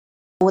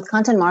With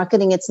content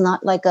marketing, it's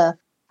not like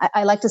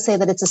I like to say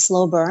that it's a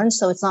slow burn.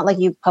 So it's not like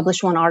you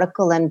publish one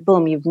article and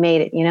boom, you've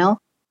made it,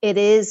 It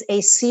is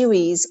a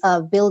series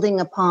of building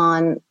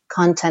upon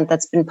content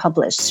that's been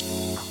published.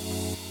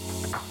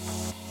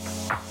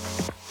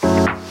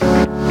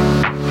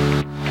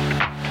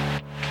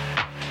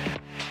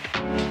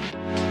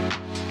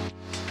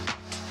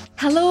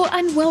 Hello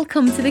and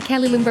welcome to the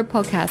Kelly Lindberg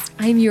podcast.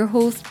 I'm your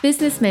host,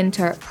 business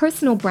mentor,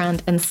 personal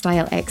brand and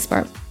style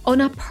expert, on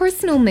a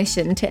personal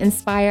mission to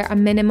inspire a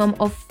minimum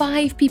of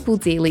 5 people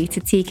daily to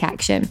take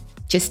action,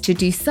 just to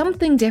do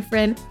something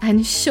different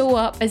and show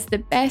up as the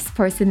best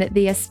person that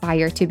they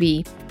aspire to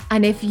be.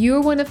 And if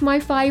you're one of my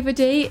 5 a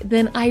day,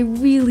 then I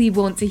really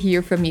want to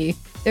hear from you.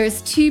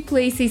 There's 2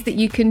 places that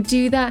you can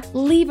do that.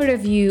 Leave a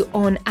review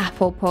on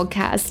Apple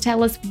Podcasts.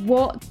 Tell us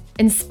what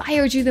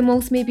inspired you the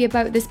most maybe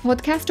about this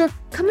podcast, or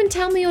come and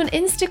tell me on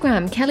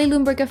Instagram, Kelly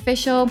Lindberg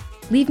Official.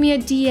 Leave me a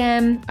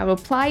DM. I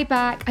reply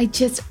back. I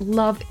just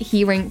love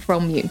hearing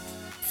from you.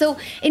 So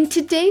in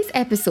today's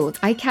episode,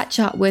 I catch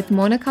up with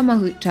Monica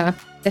Malhotra,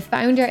 the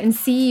founder and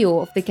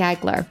CEO of the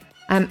Gaggler.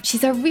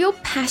 She's a real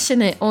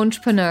passionate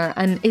entrepreneur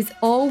and is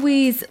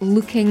always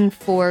looking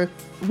for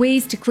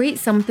ways to create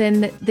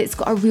something that's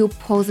got a real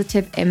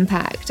positive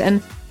impact.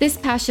 And this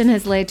passion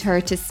has led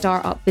her to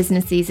start up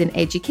businesses in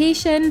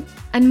education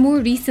and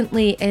more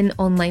recently in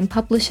online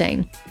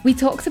publishing. We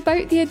talked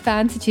about the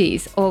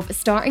advantages of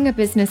starting a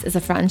business as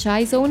a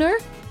franchise owner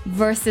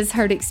versus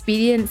her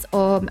experience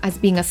as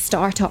being a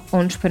startup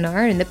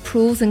entrepreneur and the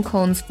pros and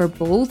cons for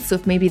both. So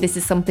if maybe this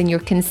is something you're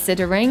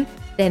considering,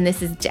 then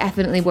this is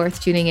definitely worth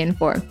tuning in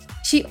for.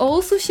 She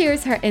also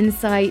shares her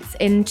insights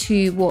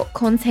into what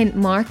content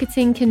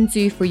marketing can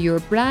do for your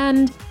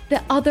brand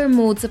that other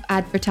modes of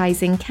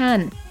advertising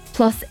can,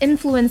 plus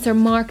influencer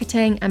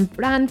marketing and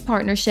brand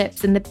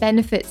partnerships and the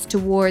benefits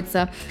towards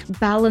a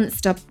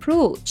balanced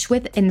approach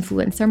with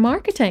influencer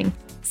marketing.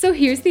 So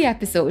here's the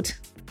episode.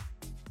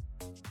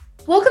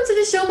 Welcome to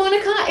the show,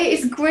 Monica. It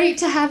is great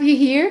to have you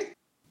here.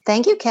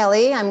 Thank you,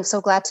 Kelly. I'm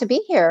so glad to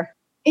be here.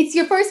 It's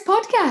your first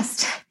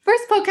podcast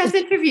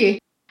interview.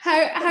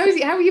 How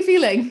are you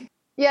feeling?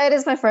 Yeah, it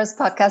is my first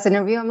podcast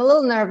interview. I'm a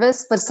little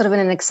nervous, but sort of in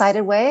an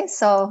excited way.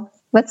 So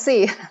let's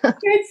see.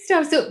 Good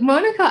stuff. So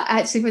Monica,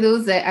 actually, for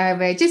those that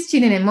are just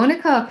tuning in,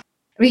 Monica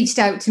reached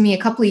out to me a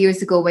couple of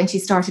years ago when she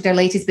started her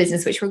latest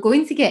business, which we're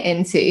going to get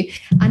into.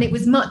 And it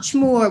was much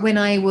more when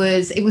it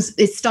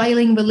was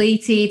styling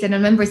related. And I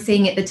remember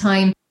saying at the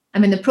time,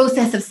 I'm in the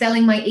process of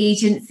selling my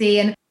agency.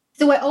 And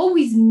so I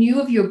always knew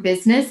of your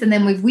business. And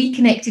then we've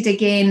reconnected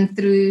again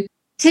through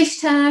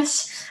Tish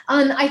Tash.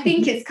 And I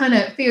think it's kind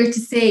of fair to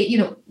say,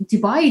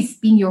 Dubai's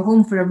been your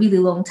home for a really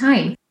long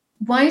time.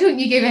 Why don't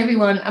you give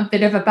everyone a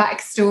bit of a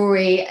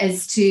backstory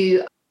as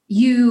to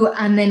you,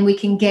 and then we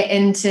can get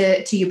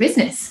into your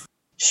business?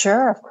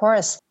 Sure, of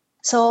course.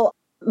 So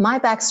my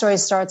backstory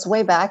starts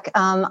way back.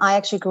 I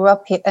actually grew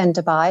up here in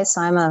Dubai, so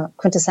I'm a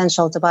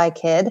quintessential Dubai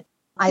kid.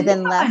 I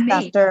then left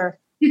after...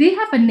 Do they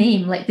have a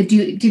name, like the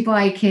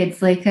Dubai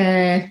kids?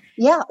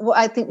 Yeah, well,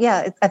 I think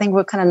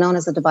we're kind of known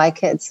as the Dubai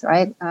kids,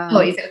 right? Is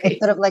it okay? It's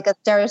sort of like a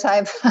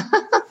stereotype.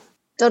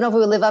 Don't know if we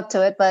would live up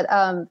to it, but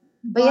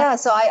yeah.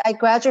 So I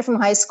graduated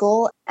from high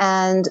school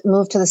and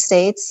moved to the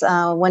States.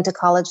 Went to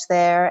college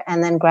there,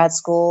 and then grad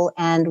school,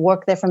 and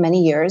worked there for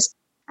many years.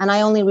 And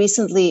I only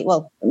recently,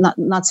 well,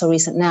 not so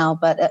recent now,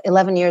 but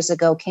 11 years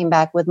ago, came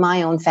back with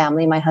my own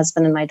family, my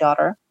husband and my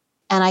daughter.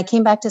 And I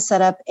came back to set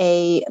up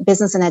a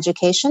business in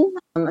education.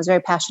 I was very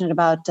passionate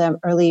about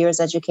early years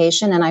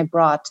education. And I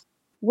brought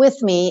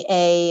with me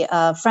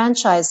a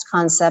franchise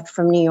concept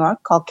from New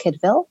York called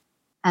Kidville.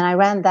 And I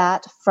ran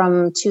that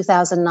from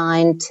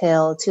 2009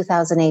 till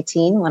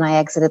 2018 when I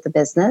exited the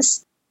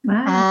business.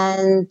 Wow.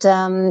 And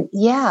and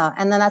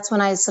then that's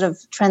when I sort of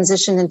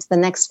transitioned into the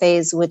next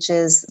phase, which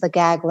is the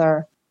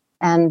Gaggler.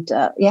 And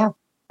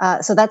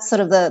so that's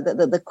sort of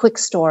the quick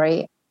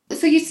story.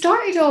 So you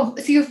started off,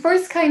 so your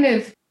first kind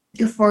of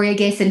euphoria, I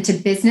guess, into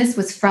business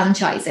was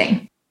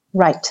franchising.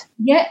 Right.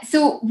 Yeah.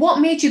 So what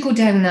made you go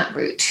down that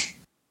route?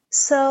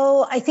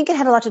 So I think it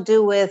had a lot to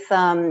do with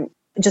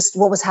just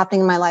what was happening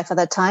in my life at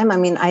that time. I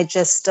mean, I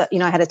just, I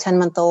had a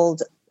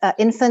 10-month-old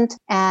infant,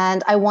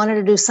 and I wanted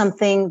to do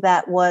something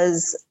that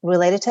was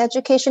related to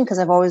education because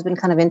I've always been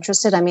kind of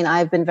interested. I mean,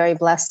 I've been very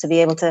blessed to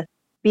be able to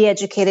be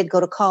educated, go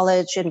to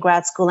college and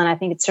grad school, and I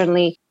think it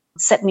certainly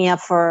set me up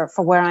for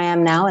where I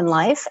am now in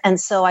life. And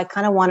so I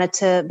kind of wanted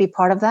to be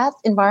part of that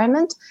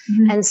environment.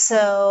 Mm-hmm. And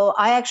so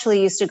I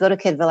actually used to go to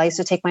Kidville. I used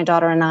to take my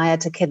daughter Anaya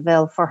to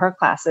Kidville for her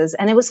classes.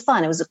 And it was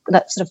fun. It was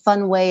that sort of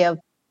fun way of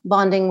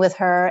bonding with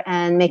her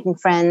and making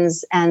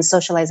friends and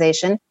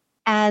socialization.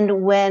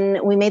 And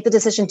when we made the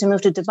decision to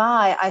move to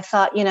Dubai, I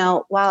thought,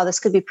 wow, this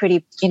could be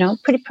pretty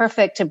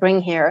perfect to bring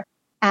here.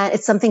 And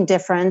it's something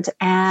different.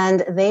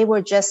 And they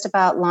were just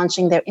about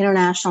launching their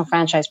international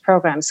franchise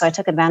program. So I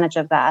took advantage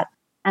of that.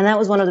 And that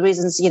was one of the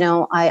reasons,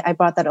 I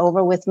brought that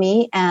over with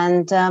me.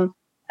 And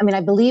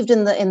I believed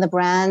in the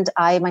brand.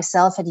 I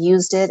myself had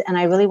used it, and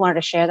I really wanted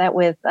to share that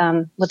with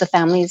the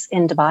families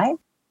in Dubai.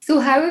 So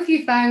how have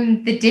you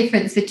found the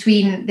difference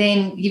between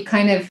then you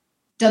kind of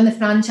done the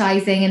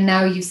franchising and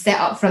now you've set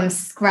up from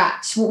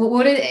scratch.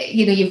 What are,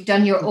 you've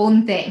done your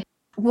own thing.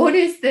 What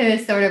is the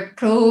sort of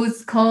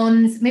pros,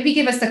 cons? Maybe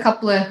give us a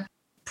couple of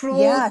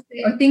pros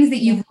or things that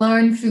you've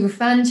learned through a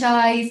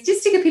franchise,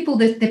 just to give people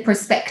the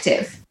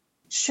perspective.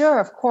 Sure,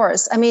 of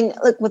course. I mean,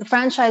 look, with the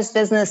franchise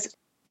business,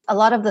 a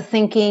lot of the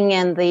thinking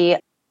and the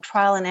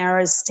trial and error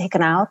is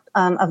taken out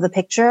of the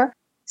picture.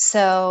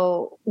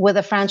 So with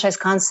a franchise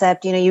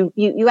concept,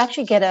 you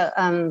actually get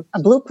a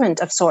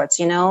blueprint of sorts.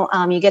 You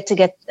get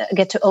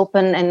to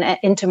open and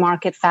into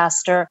market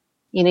faster.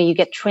 You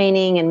get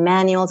training and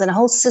manuals and a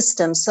whole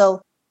system.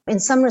 So in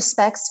some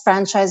respects,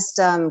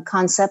 franchised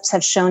concepts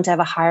have shown to have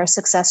a higher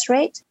success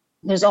rate.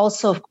 There's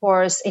also, of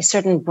course, a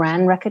certain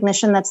brand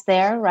recognition that's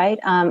there, right?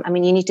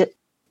 You need to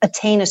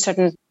attain a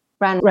certain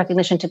brand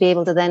recognition to be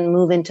able to then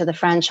move into the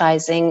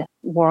franchising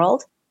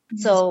world.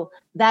 Yes. So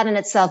that in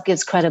itself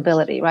gives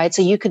credibility, right?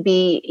 So you could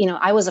be,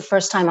 I was a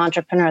first-time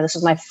entrepreneur. This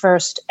was my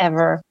first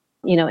ever,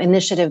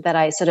 initiative that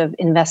I sort of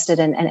invested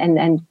in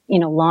and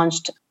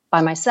launched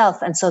by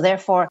myself. And so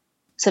therefore,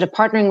 sort of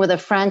partnering with a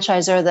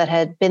franchisor that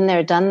had been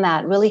there, done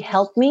that, really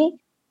helped me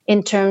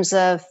in terms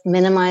of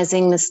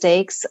minimizing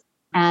mistakes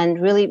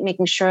and really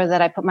making sure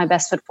that I put my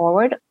best foot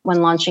forward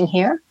when launching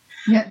here.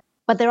 Yeah.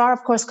 But there are,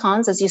 of course,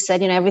 cons, as you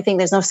said, everything,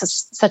 there's no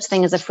such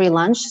thing as a free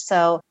lunch.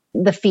 So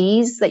the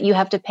fees that you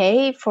have to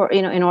pay for,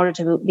 in order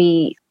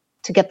to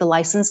get the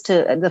license,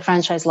 to the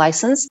franchise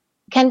license,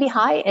 can be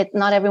high.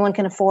 Not everyone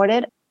can afford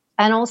it.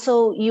 And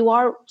also you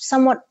are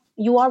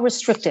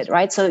restricted,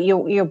 right? So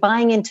you're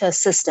buying into a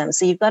system.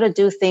 So you've got to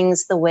do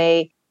things the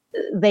way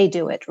they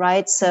do it,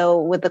 right? So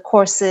with the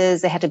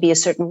courses, they had to be a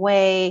certain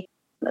way.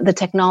 The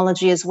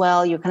technology as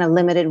well, you're kind of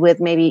limited with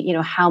maybe,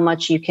 how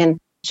much you can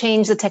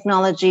change the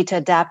technology to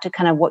adapt to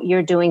kind of what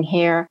you're doing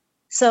here.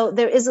 So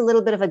there is a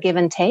little bit of a give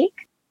and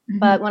take. Mm-hmm.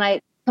 But when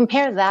I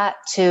compare that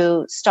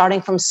to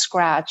starting from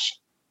scratch,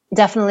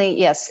 definitely,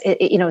 yes,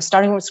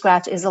 starting from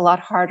scratch is a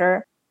lot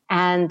harder.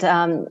 And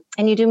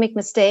you do make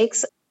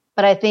mistakes.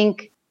 But I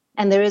think,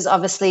 and there is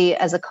obviously,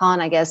 as a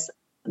con, I guess,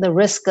 the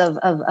risk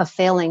of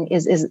failing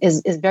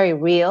is very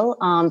real,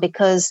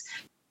 because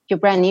you're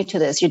brand new to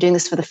this. You're doing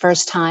this for the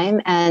first time,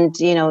 and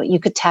you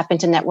could tap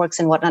into networks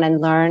and whatnot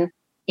and learn.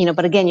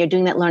 But again, you're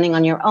doing that learning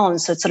on your own,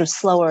 so it's sort of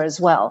slower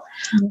as well.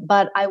 Mm-hmm.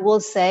 But I will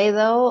say,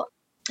 though,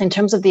 in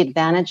terms of the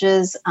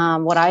advantages,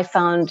 what I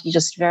found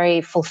just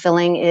very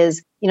fulfilling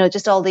is,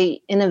 just all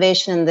the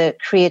innovation and the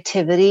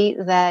creativity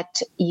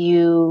that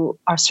you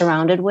are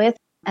surrounded with,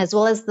 as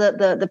well as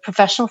the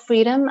professional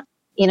freedom,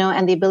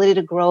 and the ability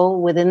to grow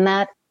within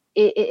that.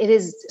 It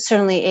is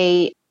certainly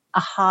a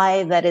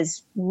high that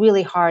is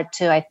really hard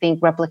to, I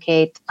think,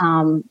 replicate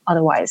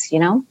otherwise,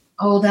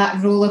 Oh,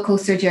 that roller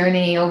coaster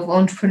journey of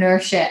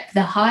entrepreneurship.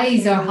 The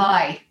highs are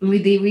high.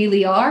 They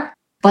really are.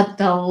 But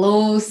the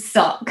lows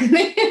suck.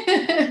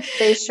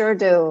 They sure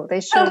do.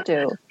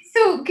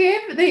 So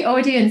give the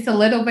audience a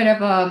little bit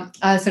of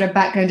a sort of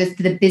background as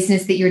to the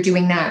business that you're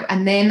doing now.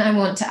 And then I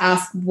want to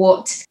ask,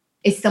 what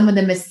is some of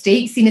the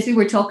mistakes, seeing as we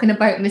were talking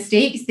about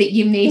mistakes that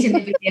you made in the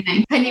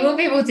beginning. And you won't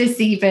be able to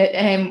see, but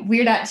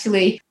we're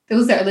actually,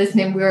 those that are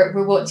listening, we're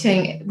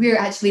watching, we're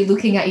actually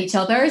looking at each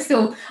other.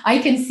 So I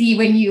can see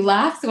when you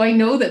laugh. So I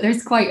know that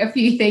there's quite a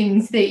few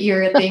things that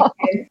you're thinking.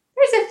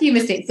 There's a few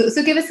mistakes.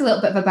 So give us a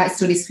little bit of a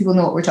backstory so people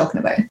know what we're talking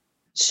about.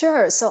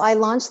 Sure. So I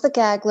launched the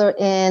Gaggler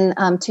in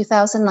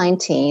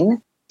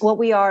 2019. What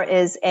we are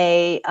is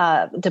a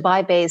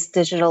Dubai-based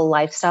digital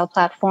lifestyle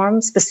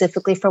platform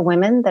specifically for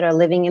women that are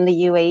living in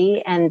the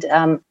UAE and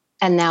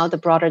now the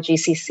broader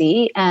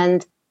GCC.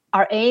 And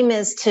our aim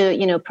is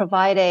to,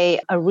 provide a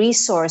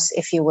resource,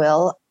 if you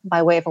will,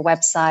 by way of a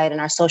website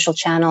and our social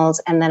channels,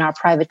 and then our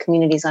private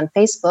communities on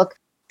Facebook,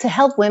 to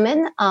help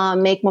women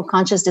make more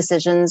conscious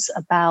decisions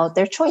about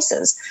their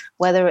choices,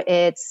 whether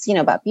it's,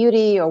 about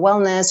beauty or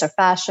wellness or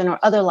fashion or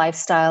other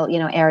lifestyle,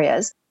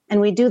 areas. And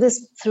we do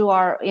this through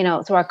our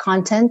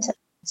content.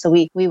 So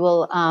we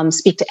will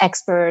speak to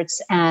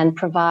experts and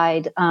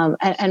provide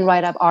and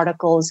write up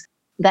articles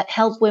that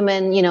help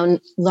women,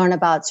 learn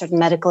about certain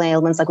medical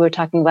ailments, like we were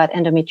talking about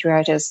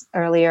endometriosis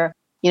earlier.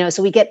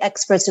 So we get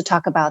experts to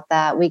talk about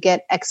that. We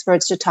get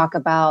experts to talk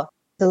about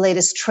the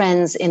latest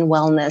trends in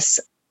wellness.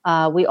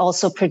 We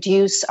also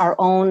produce our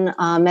own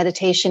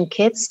meditation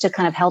kits to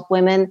kind of help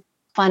women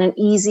find an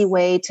easy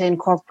way to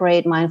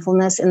incorporate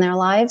mindfulness in their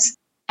lives.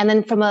 And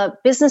then from a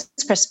business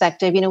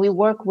perspective, we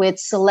work with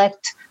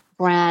select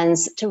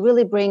brands to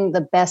really bring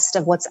the best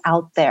of what's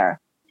out there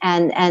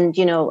and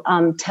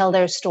tell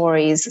their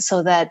stories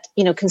so that,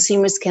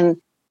 consumers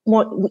can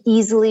more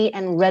easily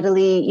and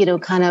readily,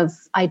 kind of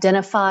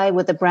identify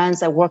with the brands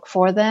that work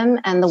for them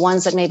and the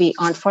ones that maybe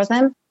aren't for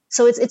them.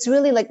 So it's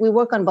really like we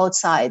work on both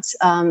sides,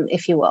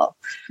 if you will.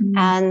 Mm-hmm.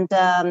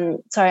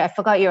 And sorry, I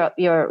forgot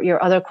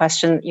your other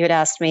question you had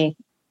asked me.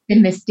 The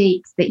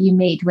mistakes that you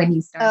made when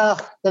you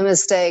started. Oh, the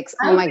mistakes.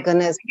 Oh my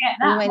goodness.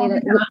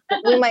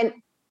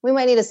 We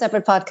might need a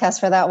separate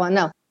podcast for that one.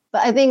 No,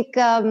 but I think,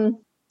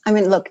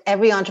 look,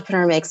 every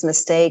entrepreneur makes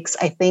mistakes.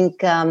 I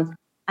think, I'm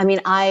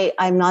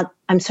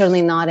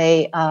certainly not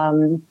a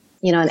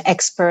an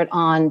expert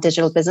on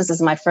digital business. This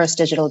is my first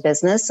digital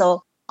business.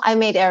 So I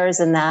made errors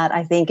in that,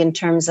 I think, in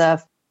terms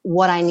of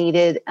what I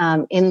needed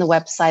in the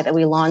website that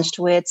we launched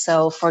with.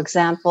 So, for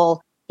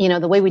example,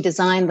 the way we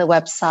designed the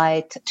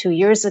website 2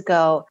 years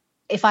ago,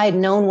 if I had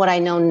known what I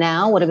know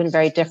now, would have been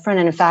very different.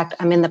 And in fact,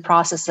 I'm in the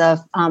process of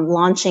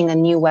launching a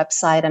new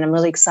website, and I'm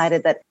really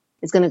excited that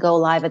it's going to go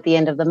live at the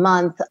end of the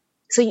month.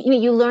 So,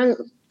 you learn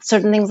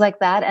certain things like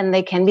that, and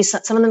they can be,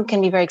 some of them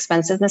can be very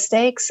expensive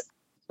mistakes.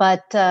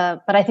 But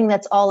I think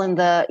that's all in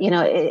the,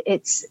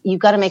 it's, you've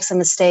got to make some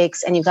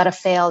mistakes and you've got to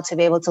fail to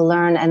be able to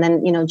learn, and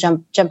then,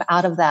 jump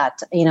out of that,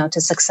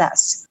 to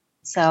success.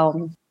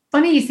 So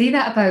funny you say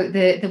that about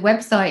the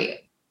website.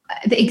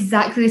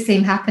 Exactly the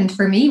same happened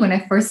for me when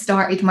I first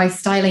started my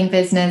styling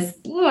business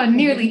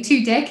nearly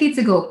 2 decades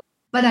ago.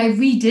 But I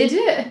redid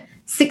it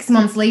 6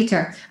 months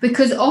later,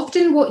 because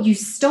often what you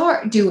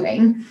start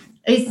doing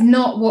is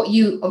not what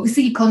you,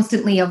 obviously you're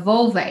constantly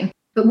evolving,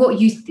 but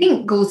what you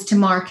think goes to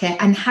market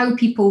and how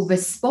people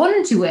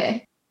respond to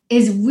it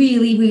is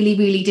really, really,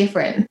 really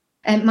different.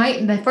 And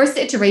my first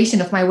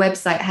iteration of my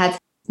website had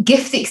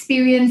gift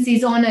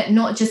experiences on it,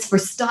 not just for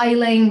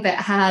styling, but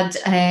had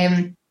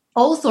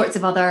all sorts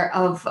of other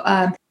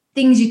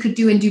things you could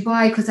do in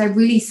Dubai, because I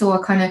really saw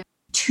a kind of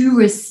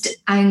tourist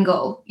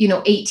angle,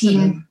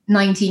 18,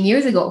 19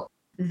 years ago.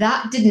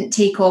 That didn't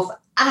take off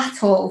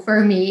at all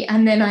for me.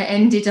 And then I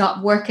ended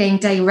up working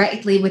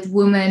directly with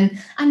women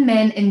and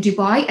men in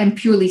Dubai and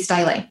purely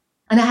styling.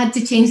 And I had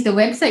to change the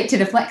website to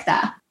reflect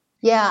that.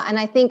 Yeah. And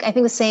I think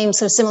the same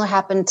sort of similar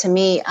happened to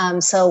me.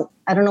 So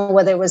I don't know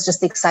whether it was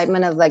just the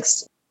excitement of like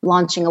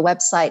launching a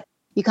website.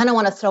 You kind of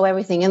want to throw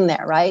everything in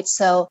there, right?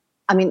 So,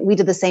 I mean, we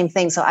did the same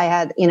thing. So I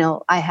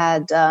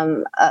had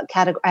a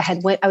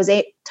category, I was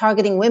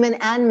targeting women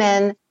and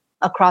men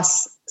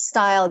across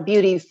style,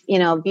 beauty,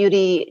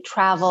 beauty,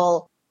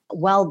 travel,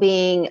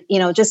 well-being,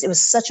 just, it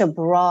was such a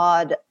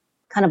broad,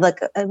 kind of like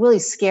a really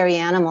scary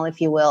animal,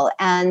 if you will.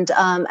 And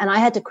I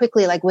had to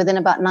quickly, like within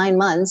about 9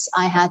 months,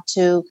 I had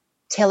to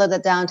tailor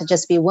that down to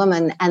just be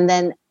women. And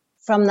then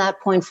from that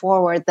point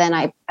forward, then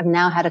I've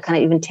now had to kind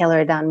of even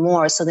tailor it down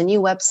more. So the new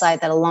website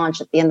that'll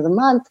launch at the end of the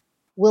month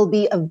will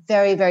be a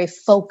very, very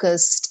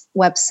focused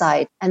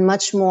website, and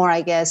much more,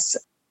 I guess,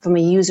 from a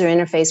user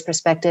interface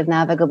perspective,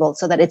 navigable,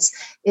 so that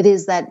it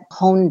is that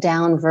honed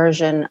down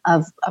version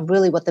of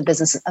really what the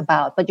business is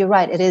about. But you're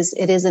right, it is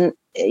an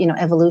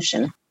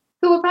evolution.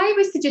 So if I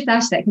was to just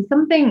ask that, because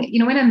something,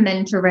 when I'm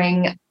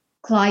mentoring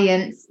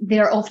clients,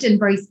 they're often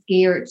very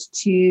scared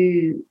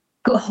to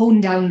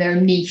hone down their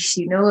niche.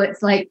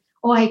 It's like,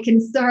 oh, I can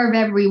serve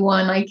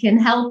everyone, I can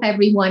help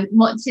everyone,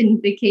 much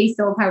in the case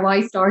of how I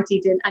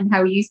started and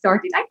how you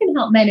started. I can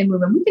help men and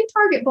women. We can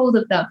target both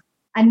of them.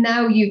 And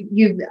now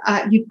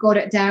you've got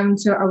it down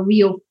to a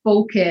real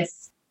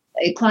focus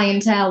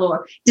clientele.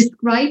 Or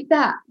describe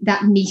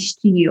that niche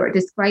to you, or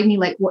describe me,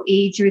 like, what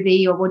age are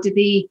they, or what do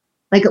they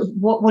like?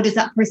 What is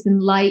that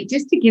person like?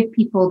 Just to give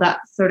people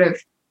that sort of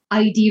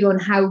idea on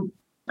how,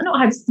 not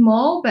how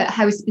small, but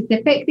how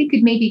specific they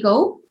could maybe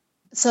go.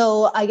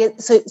 So I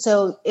get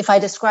so if I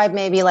describe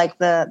maybe like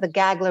the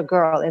Gaggler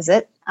girl, is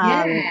it?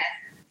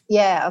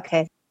 Yeah.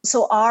 Okay.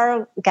 So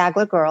our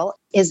Gaggler girl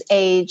is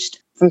aged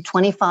from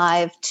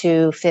 25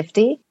 to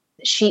 50.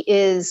 She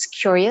is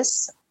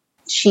curious.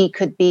 She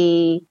could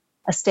be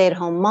a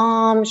stay-at-home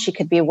mom. She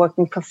could be a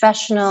working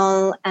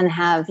professional and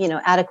have,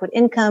 adequate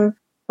income,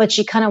 but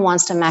she kind of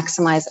wants to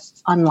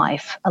maximize on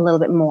life a little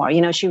bit more.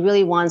 She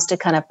really wants to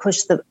kind of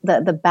push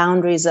the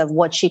boundaries of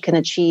what she can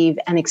achieve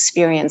and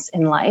experience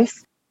in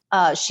life.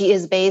 She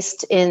is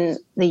based in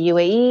the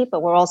UAE,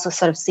 but we're also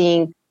sort of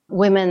seeing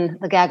women,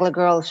 the Gaggler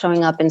girl,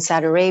 showing up in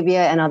Saudi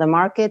Arabia and other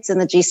markets in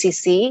the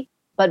GCC.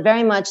 But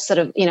very much sort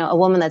of, a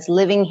woman that's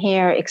living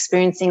here,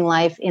 experiencing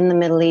life in the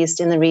Middle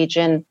East, in the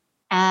region,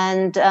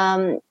 and,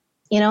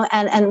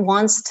 and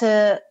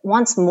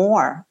wants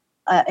more,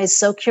 is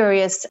so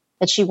curious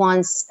that she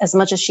wants as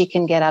much as she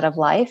can get out of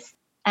life.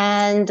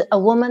 And a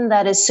woman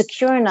that is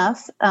secure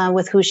enough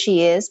with who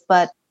she is,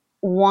 but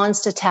wants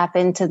to tap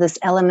into this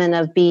element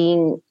of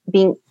being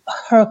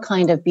her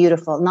kind of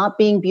beautiful, not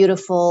being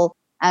beautiful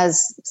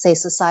as, say,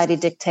 society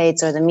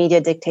dictates or the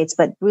media dictates,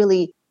 but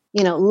really,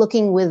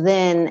 looking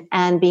within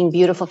and being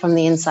beautiful from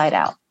the inside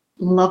out.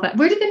 Love it.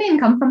 Where did the name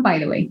come from, by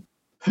the way?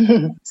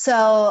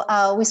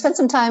 So we spent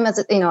some time,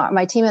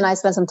 my team and I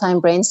spent some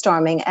time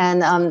brainstorming,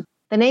 and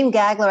the name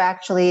Gaggler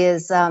actually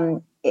is,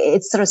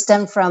 it sort of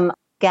stemmed from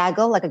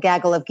gaggle, like a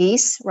gaggle of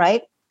geese,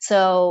 right?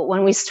 So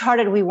when we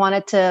started, we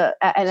wanted to,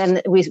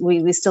 and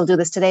we still do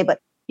this today, but,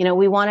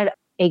 we wanted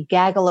a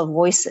gaggle of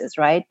voices,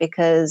 right?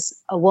 Because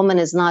a woman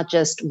is not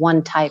just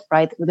one type,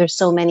 right? There's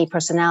so many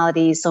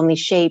personalities, so many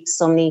shapes,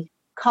 so many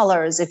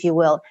colors, if you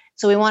will.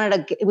 So we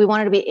wanted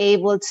to be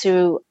able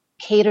to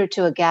cater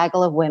to a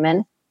gaggle of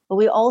women, but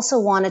we also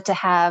wanted to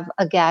have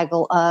a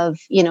gaggle of,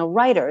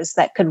 writers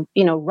that could,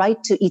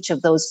 write to each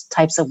of those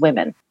types of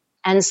women.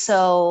 And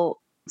so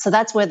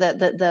that's where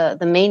the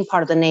main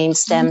part of the name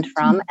stemmed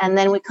from. And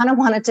then we kind of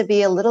wanted to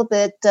be a little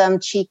bit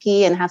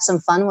cheeky and have some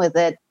fun with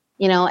it,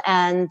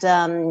 and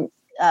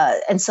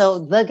and so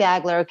the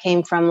Gaggler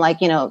came from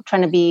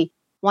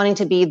wanting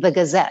to be the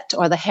Gazette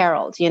or the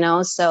Herald,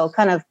 so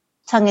kind of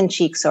tongue in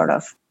cheek sort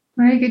of.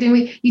 Very good.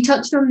 And you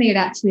touched on there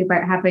actually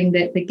about having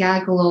the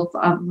gaggle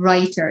of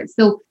writers.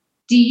 So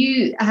do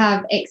you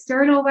have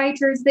external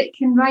writers that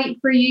can write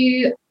for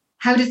you?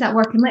 How does that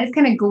work? And let's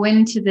kind of go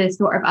into the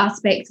sort of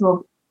aspect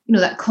of,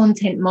 that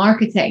content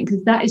marketing,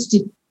 because that is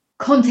just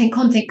content.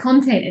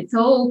 It's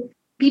all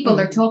people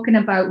are talking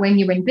about when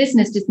you're in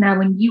business just now,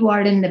 when you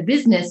are in the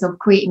business of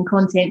creating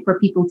content for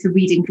people to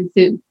read and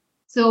consume.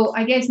 So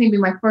I guess maybe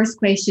my first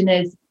question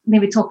is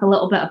maybe talk a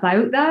little bit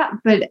about that,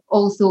 but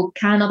also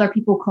can other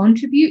people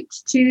contribute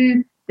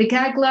to the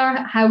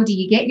Gaggler? How do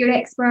you get your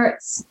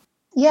experts?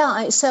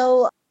 Yeah,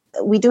 so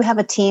we do have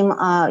a team.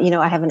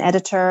 I have an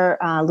editor,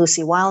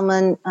 Lucy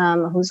Wildman,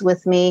 who's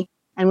with me,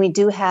 and we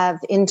do have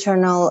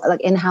internal,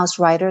 in-house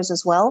writers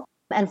as well.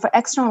 And for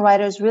external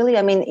writers, really,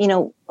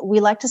 we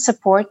like to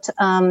support,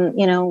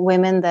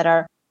 women that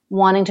are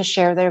wanting to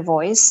share their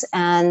voice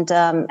and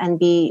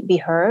be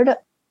heard.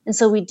 And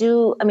so we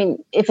do,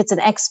 if it's an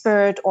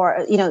expert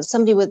or,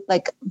 somebody with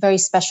very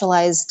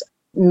specialized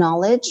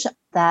knowledge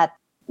that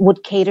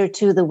would cater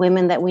to the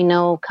women that we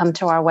know come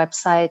to our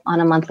website on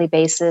a monthly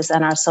basis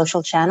and our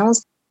social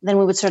channels, then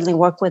we would certainly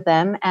work with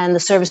them. And the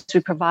service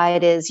we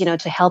provide is,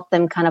 to help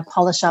them kind of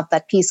polish up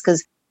that piece,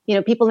 because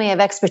people may have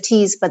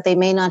expertise, but they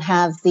may not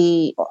have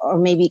or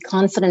maybe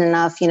confident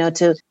enough,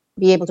 to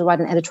be able to write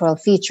an editorial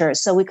feature.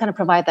 So we kind of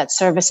provide that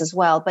service as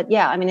well. But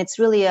yeah, it's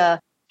really a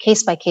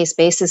case by case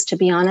basis, to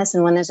be honest.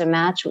 And when there's a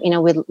match,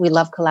 we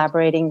love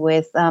collaborating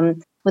with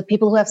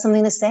people who have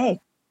something to say.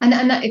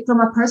 And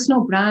from a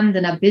personal brand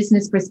and a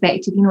business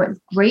perspective, it's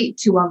great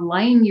to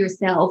align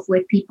yourself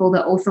with people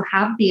that also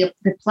have the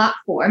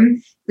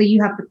platform. So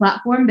you have the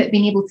platform, but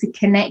being able to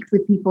connect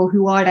with people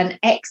who are an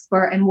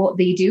expert in what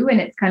they do.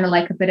 And it's kind of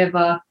like a bit of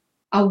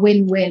a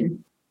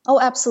win-win. Oh,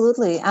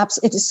 absolutely.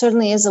 It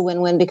certainly is a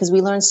win-win, because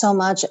we learn so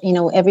much,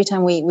 every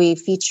time we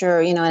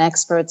feature, an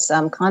expert's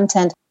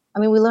content.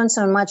 We learn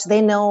so much.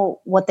 They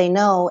know what they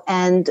know,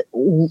 and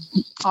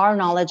our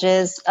knowledge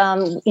is,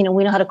 we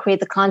know how to create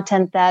the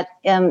content that,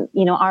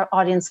 our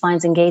audience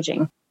finds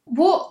engaging.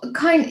 What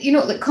kind,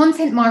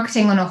 content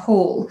marketing on a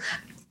whole,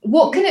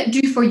 what can it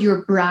do for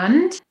your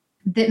brand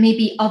that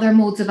maybe other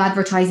modes of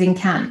advertising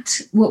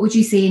can't? What would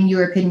you say in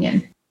your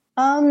opinion?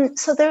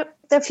 So there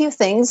are a few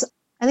things.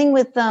 I think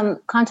with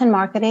content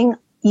marketing,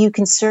 you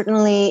can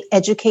certainly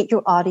educate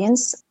your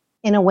audience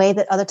in a way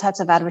that other types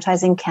of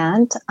advertising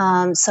can't.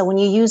 So when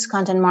you use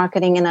content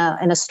marketing in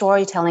a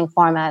storytelling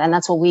format, and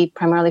that's what we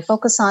primarily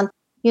focus on,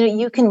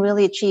 you can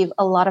really achieve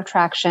a lot of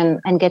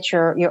traction and get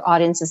your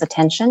audience's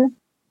attention.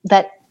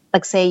 That,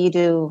 say you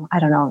do, I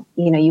don't know,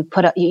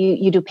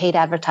 you do paid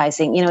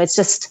advertising. It's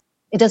just,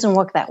 it doesn't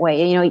work that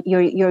way.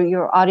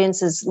 Your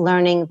audience is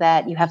learning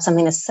that you have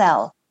something to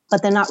sell,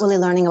 but they're not really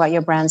learning about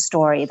your brand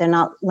story. They're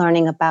not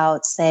learning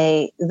about,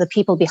 say, the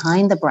people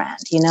behind the brand.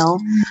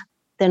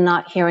 They're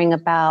not hearing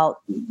about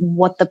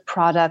what the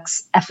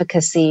product's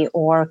efficacy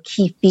or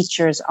key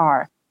features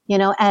are,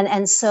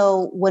 and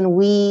so when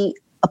we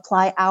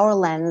apply our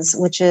lens,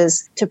 which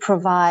is to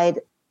provide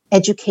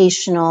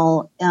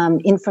educational,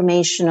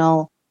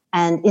 informational,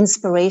 and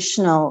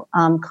inspirational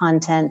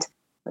content,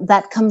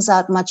 that comes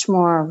out much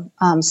more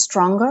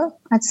stronger,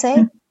 I'd say.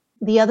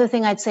 Mm-hmm. The other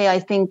thing I'd say, I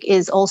think,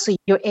 is also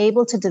you're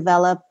able to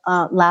develop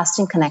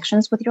lasting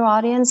connections with your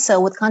audience.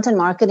 So with content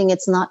marketing,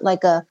 it's not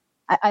like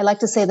I like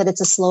to say that it's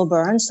a slow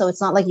burn. So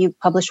it's not like you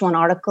publish one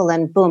article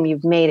and boom,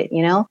 you've made it,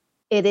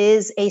 It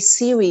is a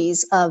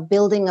series of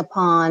building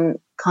upon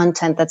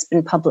content that's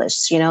been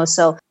published,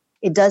 So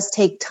it does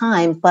take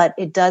time, but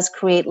it does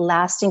create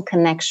lasting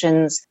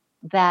connections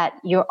that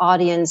your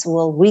audience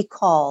will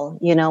recall,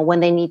 when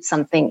they need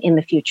something in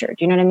the future.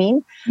 Do you know what I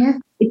mean? Yeah.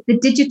 It's the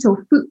digital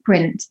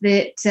footprint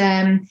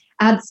that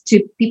adds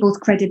to people's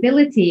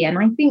credibility. And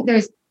I think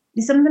there's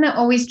something I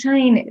always try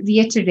and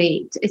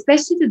reiterate,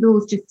 especially to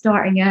those just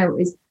starting out,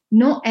 is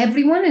not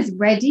everyone is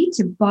ready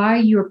to buy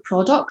your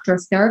product or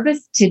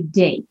service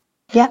today.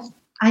 Yeah.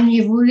 And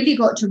you've really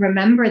got to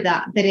remember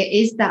that it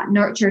is that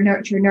nurture.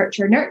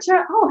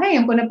 Oh, hey,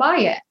 I'm going to buy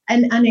it.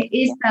 And it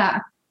is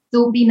that.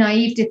 Don't be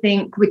naive to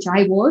think, which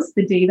I was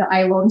the day that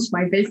I launched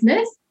my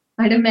business.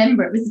 I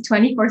remember it was the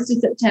 21st of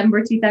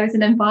September,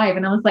 2005.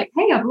 And I was like,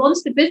 hey, I've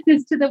launched a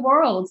business to the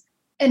world.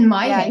 In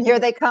my head. Here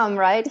they come,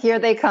 right? Here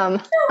they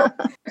come.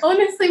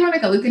 Honestly,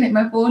 Monica, looking at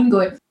my phone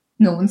going,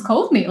 no one's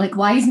called me.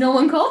 Why is no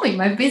one called me?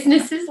 My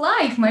business is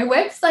live. My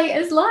website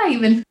is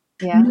live. And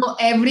not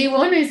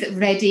everyone is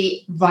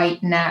ready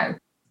right now.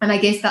 And I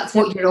guess that's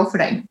what you're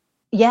offering.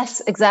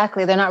 Yes,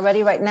 exactly. They're not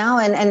ready right now.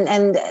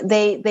 And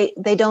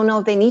they don't know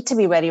if they need to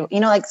be ready.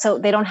 So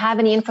they don't have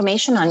any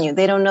information on you.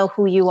 They don't know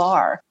who you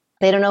are.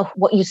 They don't know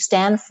what you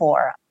stand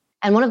for.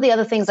 And one of the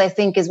other things I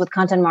think is with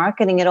content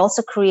marketing, it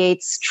also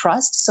creates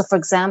trust. So for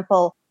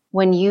example,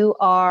 when you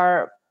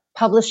are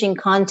publishing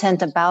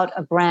content about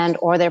a brand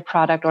or their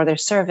product or their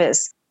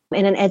service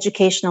in an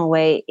educational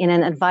way, in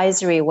an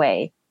advisory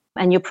way,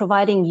 and you're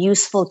providing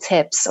useful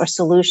tips or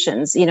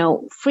solutions,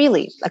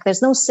 freely,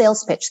 there's no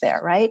sales pitch there,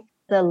 right?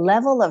 the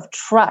level of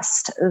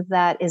trust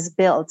that is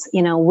built,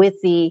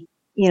 with the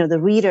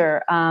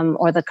reader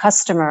or the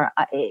customer,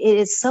 it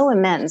is so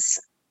immense.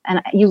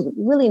 And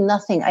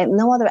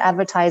no other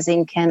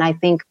advertising can, I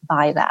think,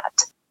 buy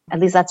that. At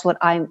least that's what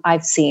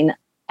I've seen.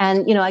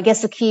 And, I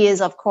guess the key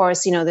is, of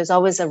course, there's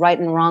always a right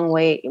and wrong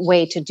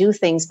way to do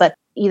things, but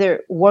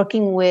either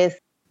working with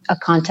a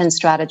content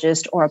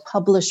strategist or a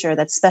publisher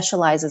that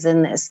specializes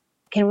in this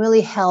can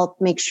really help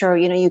make sure,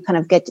 you kind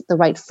of get the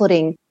right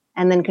footing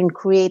and then can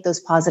create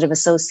those positive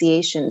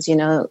associations,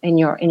 in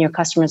your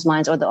customers'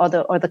 minds or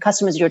the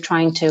customers you're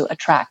trying to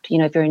attract,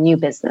 if you're a new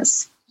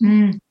business.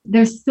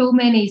 There's so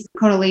many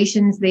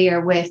correlations there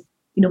with,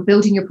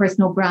 building your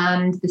personal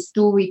brand, the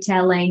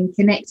storytelling,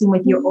 connecting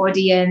with your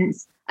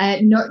audience,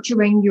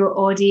 nurturing your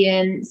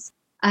audience,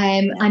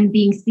 and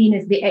being seen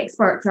as the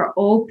experts are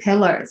all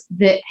pillars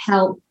that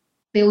help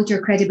build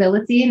your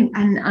credibility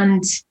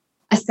and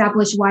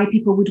establish why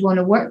people would want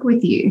to work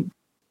with you.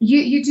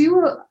 You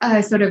do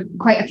sort of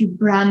quite a few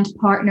brand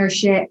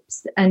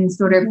partnerships and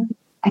sort of,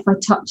 if I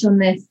touch on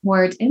this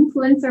word,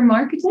 influencer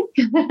marketing,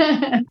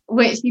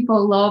 which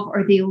people love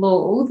or they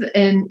loathe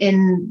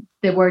in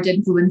the word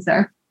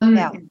influencer.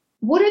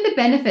 What are the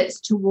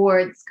benefits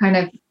towards kind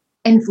of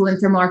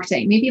influencer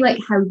marketing? Maybe like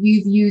how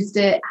you've used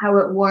it, how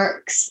it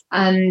works,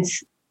 and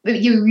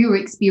your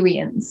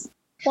experience.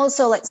 Well,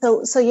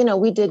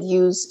 we did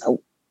use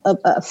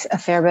a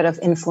fair bit of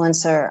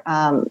influencer.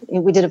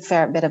 We did a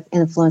fair bit of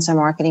influencer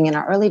marketing in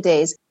our early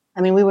days.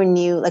 I mean, we were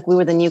new, we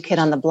were the new kid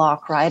on the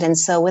block, right? And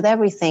so with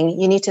everything,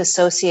 you need to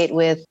associate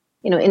with,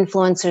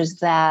 influencers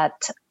that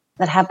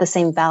have the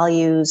same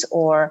values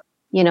or,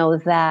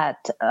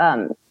 that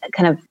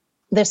kind of,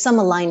 there's some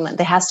alignment.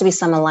 There has to be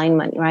some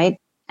alignment, right?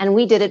 And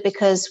we did it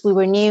because we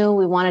were new.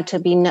 We wanted to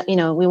be,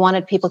 we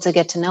wanted people to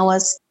get to know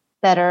us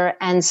better.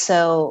 And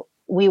so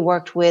we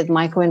worked with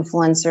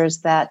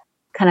micro-influencers that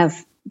kind of,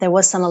 there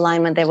was some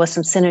alignment, there was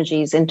some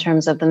synergies in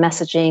terms of the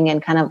messaging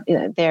and kind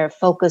of their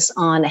focus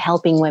on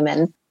helping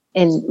women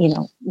in,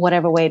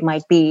 whatever way it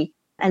might be.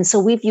 And so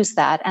we've used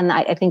that. And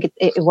I think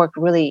it worked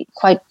really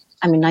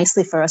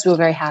nicely for us. We were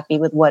very happy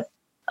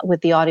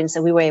with the audience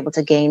that we were able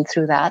to gain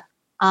through that.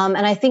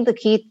 And I think the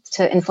key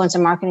to influencer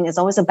marketing is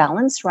always a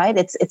balance,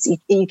 right?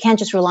 You can't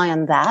just rely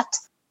on that.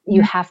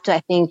 You have to,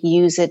 I think,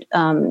 use it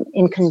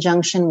in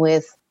conjunction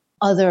with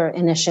other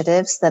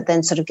initiatives that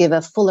then sort of give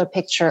a fuller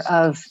picture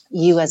of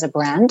you as a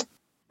brand.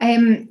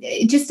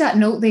 Just that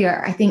note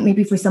there, I think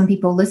maybe for some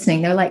people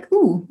listening, they're like,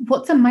 ooh,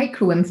 what's a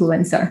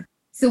micro-influencer?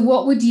 So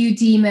what would you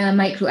deem a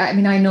micro? I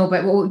mean, I know,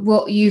 but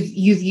what you've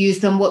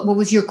used them, what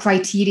was your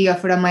criteria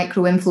for a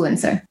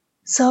micro-influencer?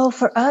 So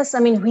for us, I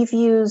mean, we've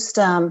used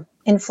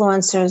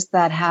influencers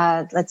that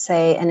had, let's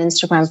say, an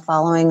Instagram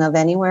following of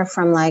anywhere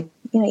from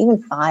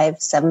even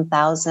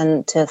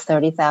 7,000 to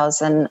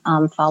 30,000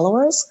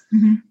 followers.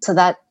 Mm-hmm. So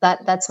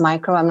that's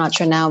micro. I'm not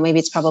sure now. Maybe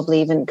it's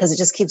probably even because it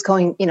just keeps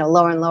going,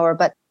 lower and lower.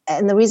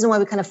 And the reason why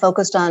we kind of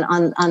focused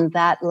on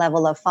that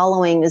level of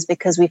following is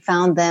because we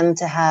found them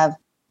to have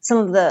some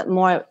of the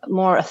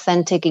more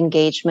authentic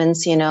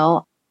engagements,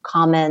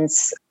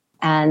 comments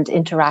and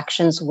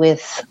interactions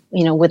with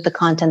the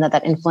content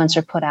that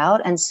influencer put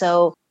out. And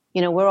so,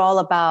 we're all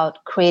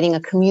about creating a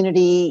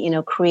community,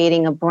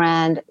 creating a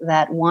brand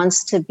that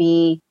wants to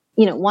be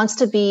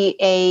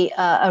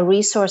a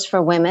resource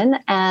for women.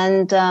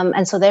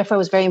 And so therefore it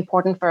was very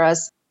important for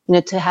us,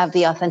 to have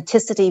the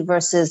authenticity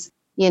versus,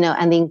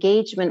 and the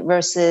engagement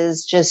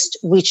versus just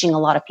reaching a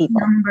lot of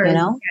people,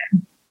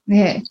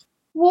 Yeah.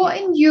 What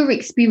in your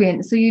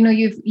experience? So,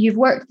 you've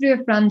worked through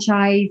a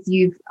franchise,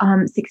 you've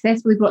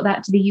successfully brought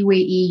that to the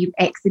UAE, you've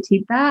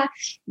exited that,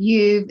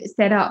 you've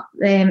set up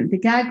the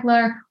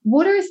Gaggler.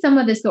 What are some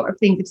of the sort of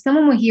things, if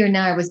someone were here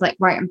now was like,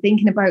 right, I'm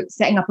thinking about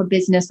setting up a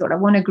business or I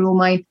want to grow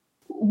mine,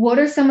 what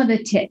are some of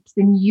the tips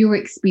in your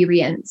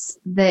experience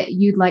that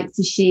you'd like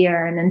to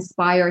share and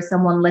inspire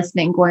someone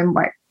listening going,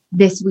 right,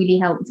 this really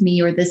helped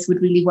me or this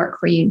would really work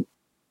for you?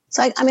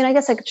 So, I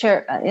guess I could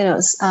share,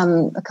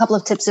 a couple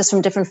of tips just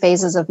from different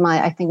phases of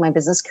my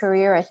business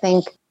career. I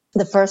think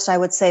the first I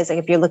would say is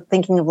if you're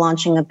thinking of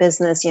launching a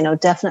business,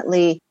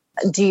 definitely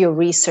do your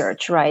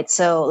research, right?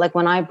 So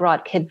when I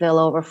brought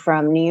Kidville over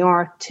from New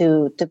York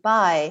to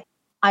Dubai,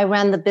 I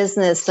ran the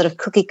business sort of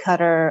cookie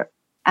cutter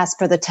as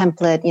per the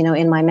template,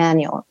 in my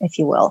manual, if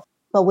you will.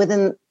 But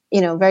within,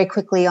 very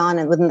quickly on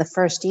and within the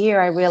first year,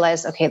 I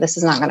realized, okay, this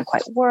is not going to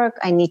quite work.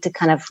 I need to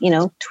kind of,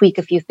 tweak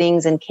a few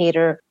things and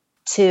cater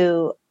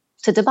to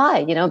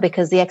Dubai,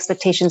 because the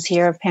expectations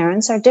here of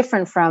parents are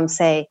different from,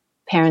 say,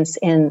 parents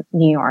in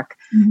New York.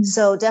 Mm-hmm.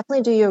 So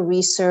definitely do your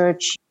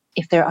research.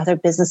 If there are other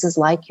businesses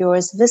like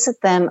yours,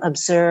 visit them,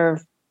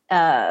 observe,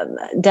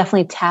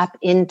 definitely tap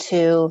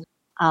into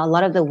a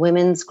lot of the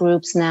women's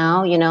groups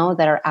now,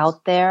 that are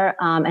out there,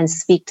 and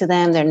speak to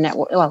them. Their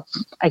network. Well,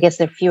 I guess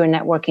there are fewer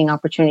networking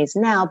opportunities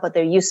now, but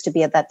there used to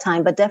be at that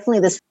time. But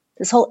definitely this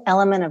whole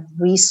element of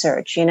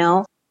research,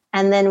 and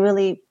then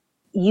really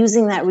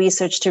using that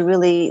research to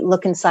really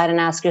look inside and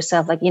ask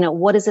yourself,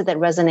 what is it that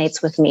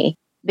resonates with me?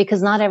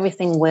 because not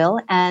everything will,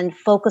 and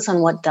focus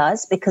on what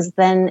does, because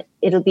then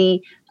it'll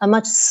be a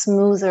much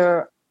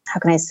smoother, how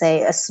can I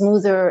say, a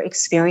smoother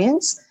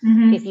experience.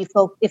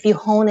 If you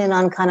hone in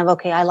on kind of,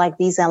 okay, I like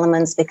these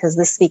elements because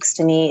this speaks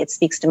to me, it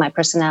speaks to my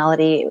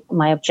personality,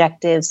 my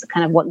objectives,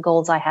 kind of what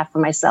goals I have for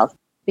myself.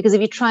 Because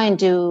if you try and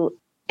do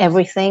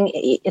everything,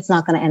 it's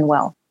not going to end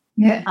well.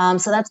 Yeah.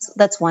 So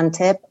that's one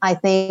tip. I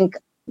think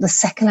the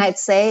second I'd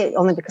say,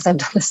 only because I've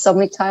done this so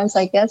many times,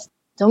 I guess,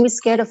 don't be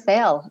scared to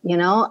fail.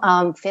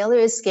 Failure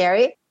is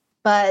scary,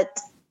 but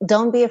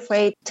don't be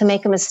afraid to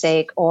make a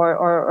mistake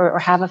or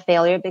have a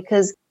failure,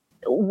 because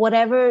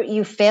whatever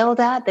you failed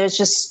at, there's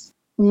just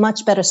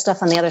much better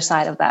stuff on the other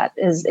side of that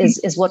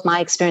is what my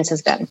experience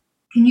has been.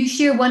 Can you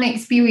share one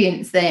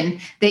experience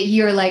then that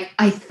you're like,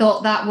 I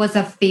thought that was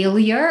a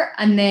failure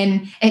and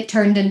then it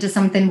turned into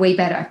something way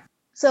better?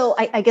 So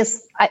I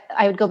guess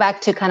I would go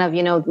back to kind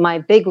of, my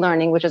big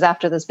learning, which was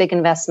after this big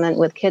investment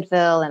with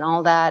Kidville and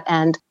all that,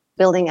 and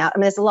building out. I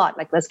mean, there's a lot,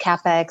 like there's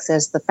CapEx,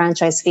 there's the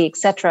franchise fee, et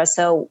cetera.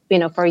 So,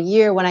 for a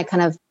year when I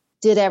kind of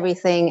did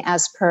everything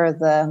as per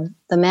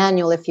the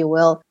manual, if you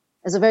will,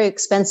 it's a very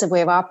expensive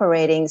way of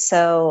operating.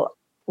 So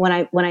when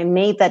I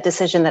made that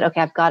decision that,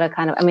 okay, I've got to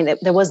kind of,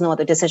 there was no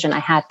other decision, I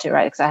had to,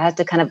 right? Because I had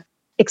to kind of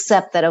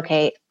accept that,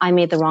 okay, I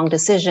made the wrong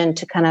decision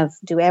to kind of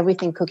do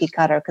everything cookie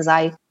cutter. Because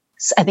I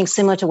think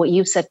similar to what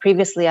you've said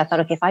previously, I thought,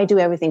 okay, if I do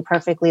everything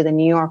perfectly, the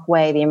New York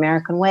way, the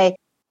American way,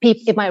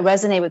 it might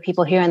resonate with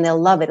people here and they'll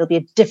love it. It'll be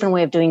a different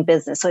way of doing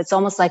business. So it's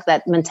almost like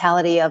that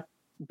mentality of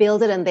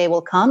build it and they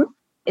will come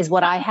is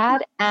what I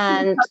had.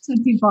 And that's a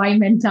divine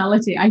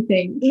mentality, I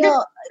think.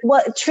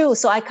 Well, true.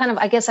 So I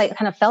guess I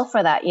kind of fell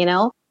for that,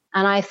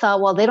 and I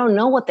thought, well, they don't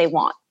know what they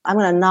want. I'm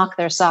going to knock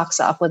their socks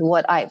off with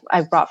what I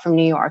brought from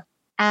New York.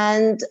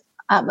 And,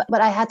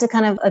 but I had to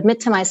kind of admit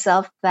to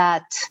myself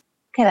that,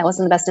 okay, that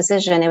wasn't the best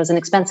decision. It was an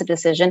expensive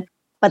decision,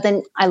 but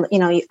then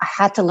I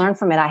had to learn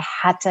from it. I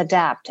had to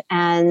adapt.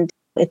 And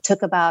it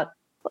took about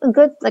a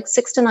good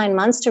 6 to 9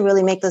 months to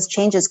really make those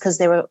changes, because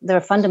there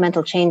were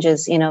fundamental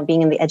changes.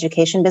 Being in the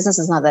education business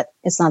is not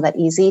that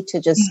easy to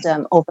just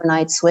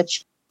overnight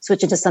switch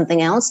into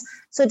something else.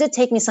 So it did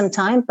take me some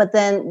time, but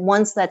then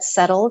once that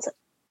settled,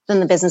 then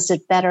the business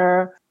did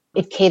better.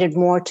 It catered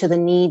more to the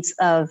needs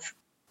of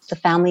the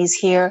families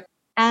here,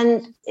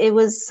 and it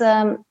was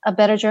a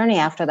better journey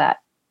after that.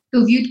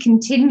 So you'd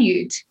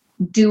continued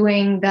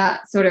doing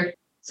that sort of.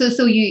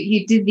 So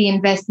you did the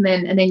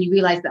investment and then you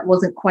realized that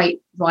wasn't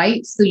quite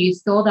right. So you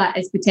saw that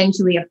as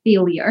potentially a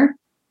failure.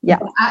 Yeah.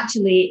 But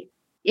actually,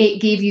 it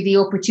gave you the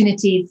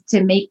opportunity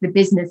to make the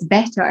business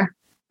better.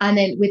 And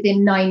then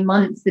within 9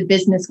 months, the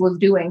business was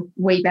doing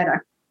way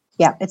better.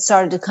 Yeah, it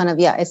started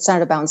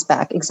to bounce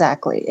back.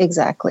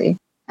 Exactly.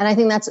 And I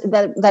think that's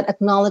that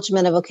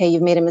acknowledgement of, okay,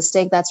 you've made a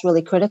mistake. That's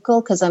really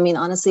critical, because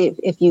honestly,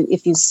 if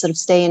you sort of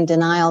stay in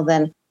denial,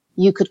 then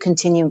you could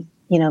continue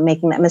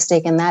making that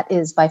mistake. And that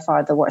is by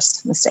far the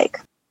worst mistake.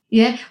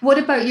 Yeah. What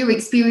about your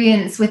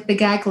experience with the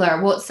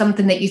Gaggler? What's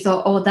something that you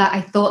thought,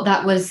 I thought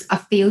that was a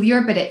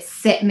failure, but it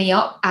set me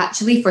up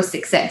actually for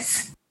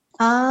success?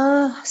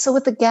 So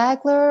with the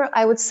Gaggler,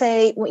 I would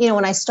say,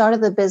 when I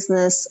started the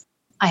business,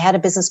 I had a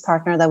business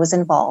partner that was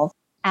involved,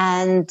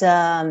 and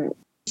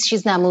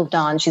she's now moved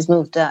on. She's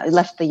left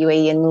the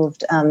UAE and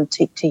moved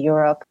to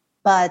Europe.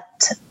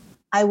 But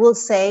I will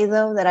say,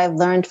 though, that I've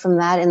learned from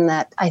that, in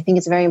that I think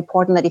it's very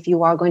important that if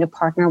you are going to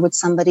partner with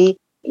somebody,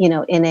 in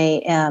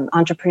a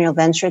entrepreneurial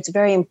venture, it's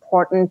very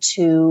important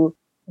to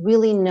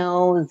really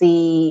know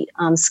the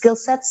skill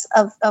sets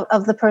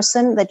of the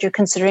person that you're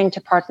considering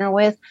to partner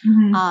with.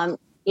 Mm-hmm.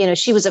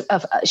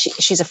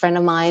 She's a friend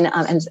of mine,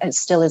 and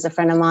still is a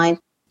friend of mine.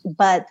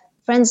 But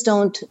friends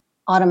don't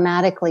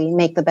automatically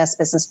make the best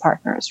business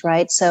partners,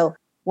 right? So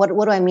what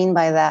do I mean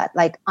by that?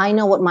 Like, I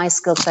know what my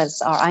skill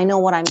sets are. I know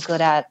what I'm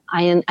good at.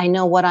 I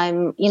know what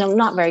I'm,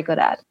 not very good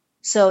at.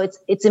 So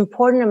it's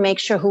important to make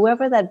sure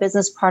whoever that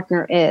business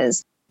partner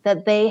is,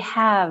 that they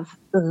have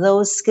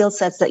those skill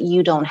sets that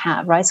you don't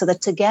have, right? So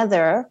that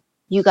together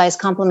you guys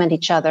complement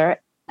each other,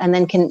 and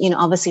then can,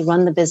 obviously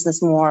run the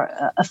business more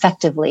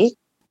effectively.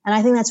 And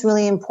I think that's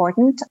really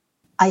important.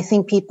 I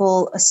think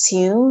people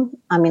assume,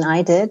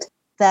 I did,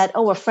 that,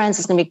 we're friends,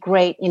 it's going to be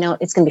great.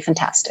 It's going to be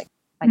fantastic.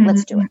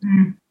 Let's do it.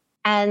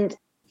 And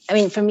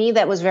for me,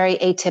 that was very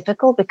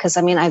atypical, because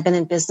I've been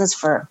in business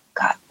for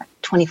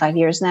 25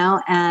 years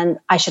now, and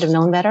I should have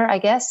known better, I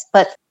guess.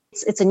 But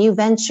it's a new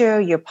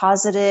venture. You're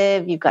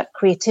positive. You've got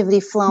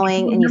creativity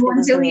flowing, and you think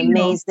it's going to be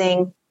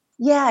amazing.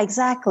 Yeah,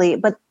 exactly.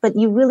 But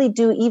you really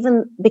do,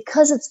 even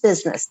because it's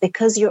business,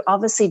 because you're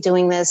obviously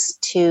doing this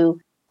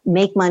to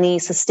make money,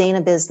 sustain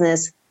a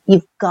business.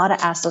 You've got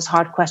to ask those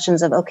hard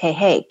questions of, okay,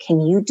 hey,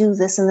 can you do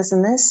this and this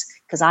and this?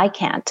 Because I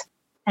can't.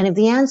 And if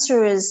the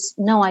answer is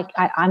no,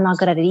 I'm not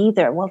good at it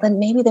either, well, then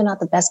maybe they're not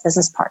the best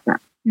business partner.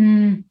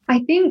 I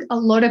think a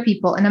lot of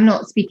people, and I'm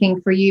not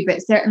speaking for you,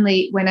 but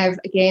certainly when I've,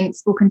 again,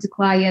 spoken to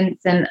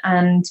clients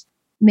and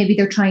maybe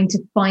they're trying to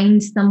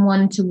find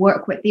someone to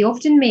work with, they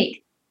often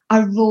make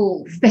a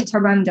role fit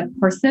around a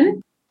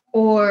person,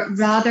 or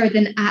rather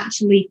than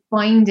actually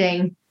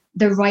finding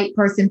the right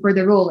person for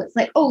the role. It's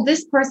like, oh,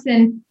 this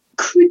person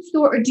could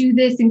sort of do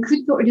this and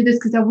could sort of do this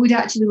because I would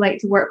actually like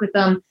to work with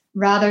them,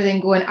 rather than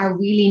going, I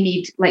really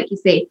need, like you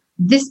say,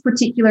 this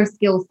particular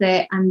skill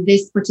set and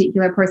this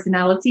particular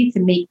personality to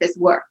make this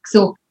work.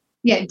 So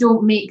yeah,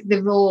 don't make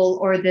the role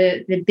or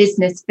the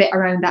business fit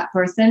around that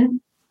person.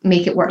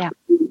 Make it work. Yeah.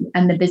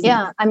 And the business.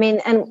 Yeah. I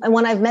mean, and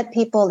when I've met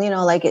people,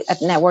 like at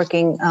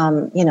networking,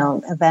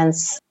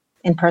 events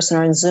in person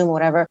or in Zoom or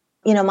whatever,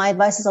 my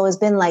advice has always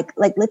been like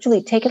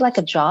literally take it like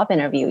a job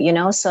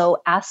interview,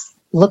 so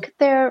look at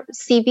their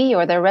CV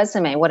or their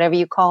resume, whatever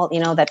you call,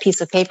 that piece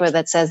of paper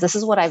that says, this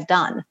is what I've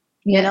done.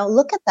 Yeah.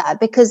 Look at that,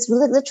 because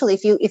literally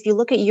if you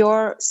look at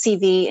your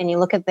CV and you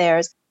look at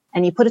theirs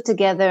and you put it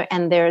together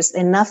and there's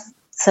enough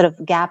sort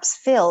of gaps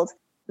filled,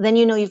 then,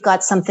 you've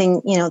got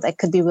something, that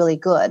could be really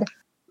good.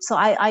 So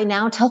I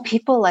now tell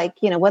people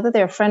whether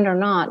they're a friend or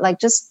not,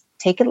 just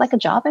take it like a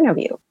job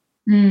interview,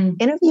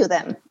 interview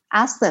them,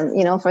 ask them,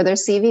 for their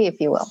CV, if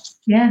you will.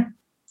 Yeah.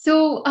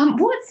 So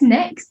what's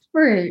next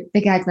for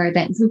the Gaggler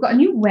events? We've got a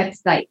new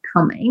website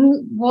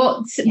coming.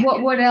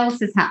 What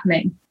else is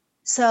happening?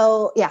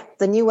 So yeah,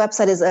 the new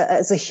website is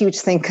a huge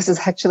thing, because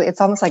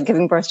it's almost like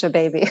giving birth to a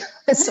baby.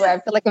 I swear, I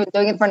feel like I've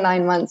been doing it for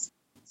 9 months.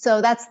 So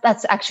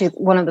that's actually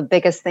one of the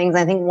biggest things.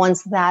 I think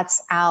once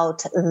that's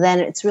out, then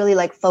it's really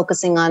like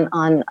focusing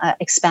on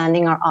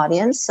expanding our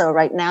audience. So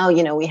right now,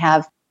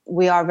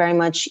 we are very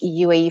much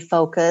UAE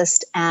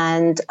focused,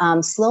 and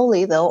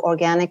slowly though,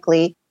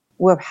 organically,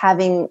 we're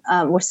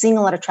seeing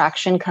a lot of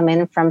traction come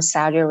in from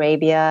Saudi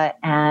Arabia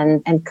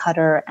and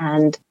Qatar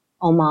and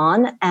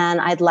Oman.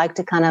 And I'd like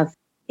to kind of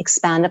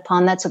expand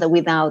upon that so that we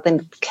now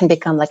then can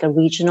become like a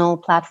regional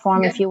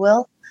platform, if you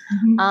will.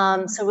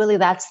 Mm-hmm. So really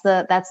that's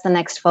the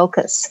next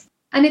focus.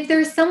 And if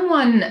there's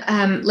someone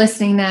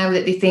listening now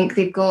that they think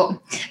they've got,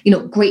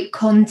 great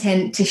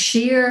content to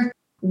share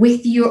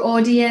with your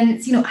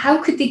audience,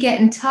 how could they get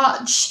in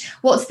touch?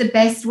 What's the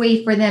best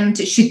way for them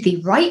should they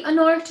write an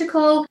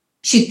article?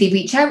 Should they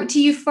reach out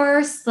to you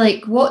first?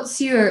 What's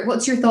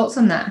your thoughts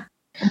on that?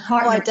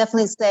 I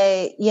definitely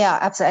say, yeah,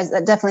 absolutely.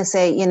 I definitely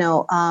say,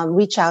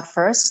 reach out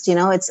first.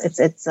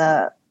 It's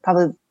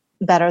probably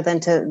better than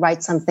to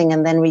write something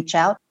and then reach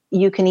out.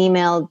 You can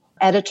email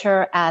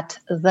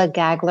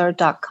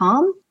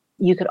editor@thegaggler.com.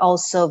 You could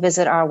also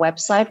visit our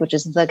website, which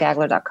is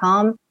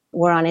thegaggler.com.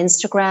 We're on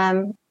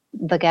Instagram,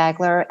 The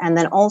Gaggler. And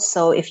then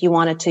also, if you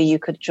wanted to, you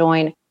could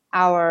join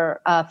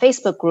our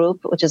Facebook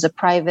group, which is a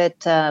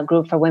private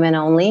group for women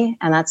only.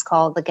 And that's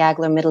called the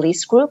Gaggler Middle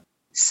East Group.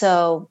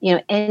 So,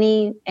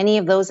 any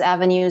of those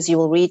avenues, you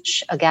will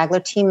reach a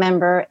Gaggler team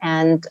member,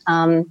 and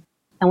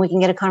we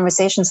can get a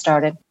conversation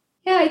started.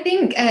 Yeah, I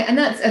think, and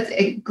that's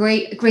a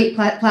great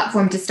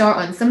platform to start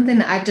on. Something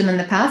that I've done in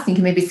the past, and you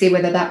can maybe say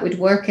whether that would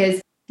work,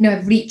 is,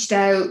 I've reached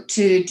out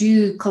to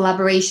do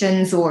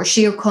collaborations or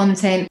share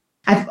content.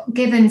 I've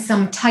given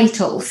some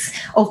titles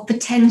of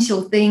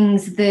potential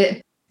things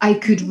that I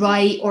could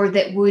write or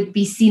that would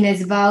be seen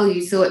as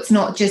value. So it's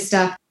not just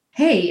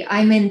hey,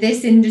 I'm in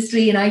this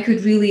industry and I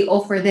could really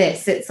offer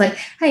this. It's like,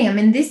 hey, I'm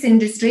in this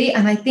industry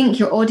and I think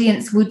your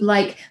audience would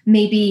like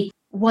maybe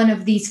one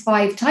of these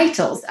 5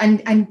 titles,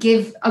 and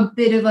give a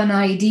bit of an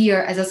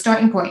idea as a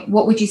starting point.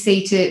 What would you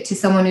say to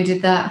someone who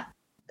did that?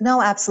 No,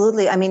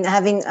 absolutely. I mean,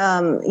 having,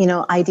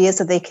 ideas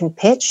that they can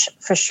pitch,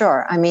 for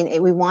sure. I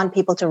mean, we want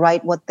people to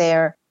write what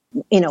they're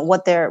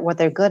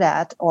good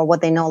at or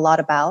what they know a lot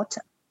about.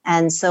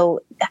 And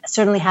so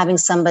certainly having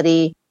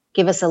somebody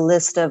give us a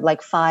list of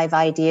like 5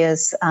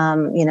 ideas,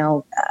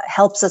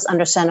 helps us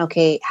understand,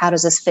 okay, how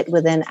does this fit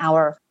within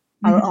our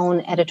own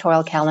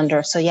editorial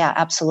calendar? So yeah,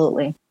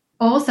 absolutely.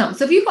 Awesome.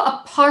 So if you've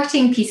got a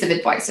parting piece of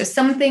advice or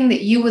something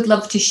that you would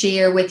love to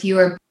share with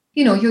your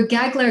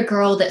Gaggler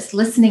girl that's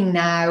listening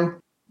now,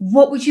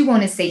 what would you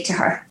want to say to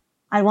her?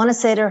 I want to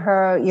say to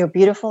her, you're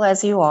beautiful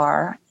as you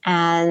are,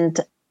 and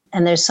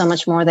there's so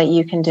much more that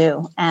you can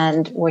do,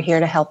 and we're here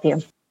to help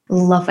you.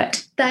 Love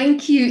it.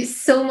 Thank you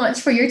so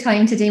much for your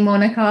time today,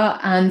 Monica.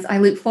 And I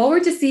look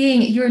forward to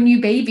seeing your new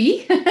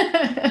baby.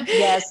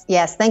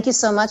 Yes. Thank you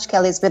so much,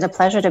 Kelly. It's been a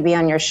pleasure to be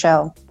on your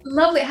show.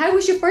 Lovely. How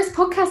was your first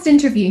podcast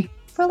interview?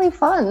 Really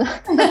fun.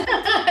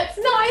 It's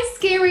not as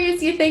scary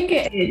as you think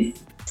it is.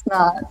 It's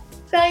not.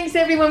 Thanks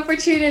everyone for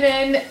tuning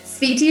in.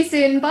 Speak to you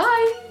soon.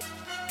 Bye.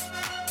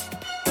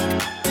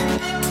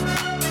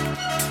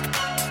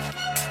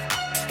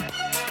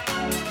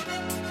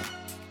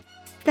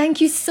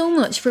 Thank you so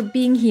much for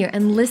being here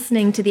and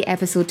listening to the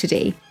episode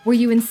today. Were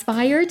you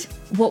inspired?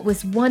 What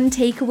was one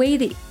takeaway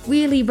that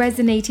really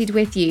resonated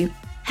with you?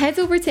 Head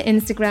over to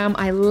Instagram.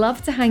 I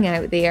love to hang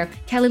out there,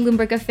 Kelly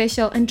Lundberg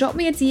Official, and drop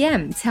me a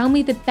DM. Tell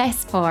me the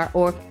best part,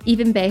 or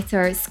even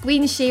better,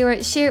 screen share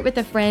it with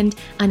a friend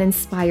and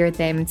inspire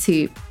them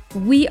too.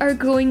 We are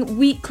growing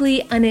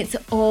weekly and it's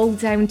all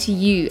down to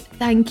you.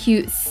 Thank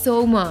you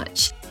so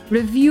much.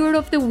 Reviewer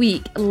of the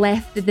week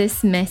left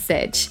this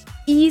message.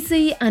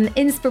 Easy and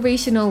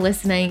inspirational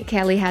listening,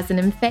 Kelly has an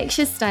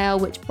infectious style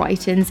which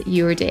brightens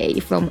your day,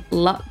 from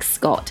Lux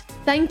Scott.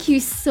 Thank you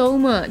so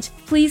much.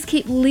 Please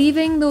keep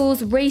leaving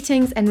those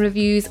ratings and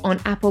reviews on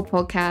Apple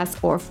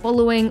Podcasts or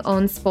following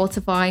on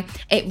Spotify.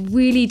 It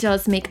really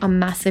does make a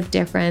massive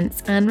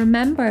difference. And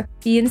remember,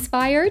 be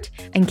inspired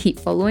and keep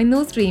following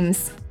those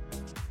dreams.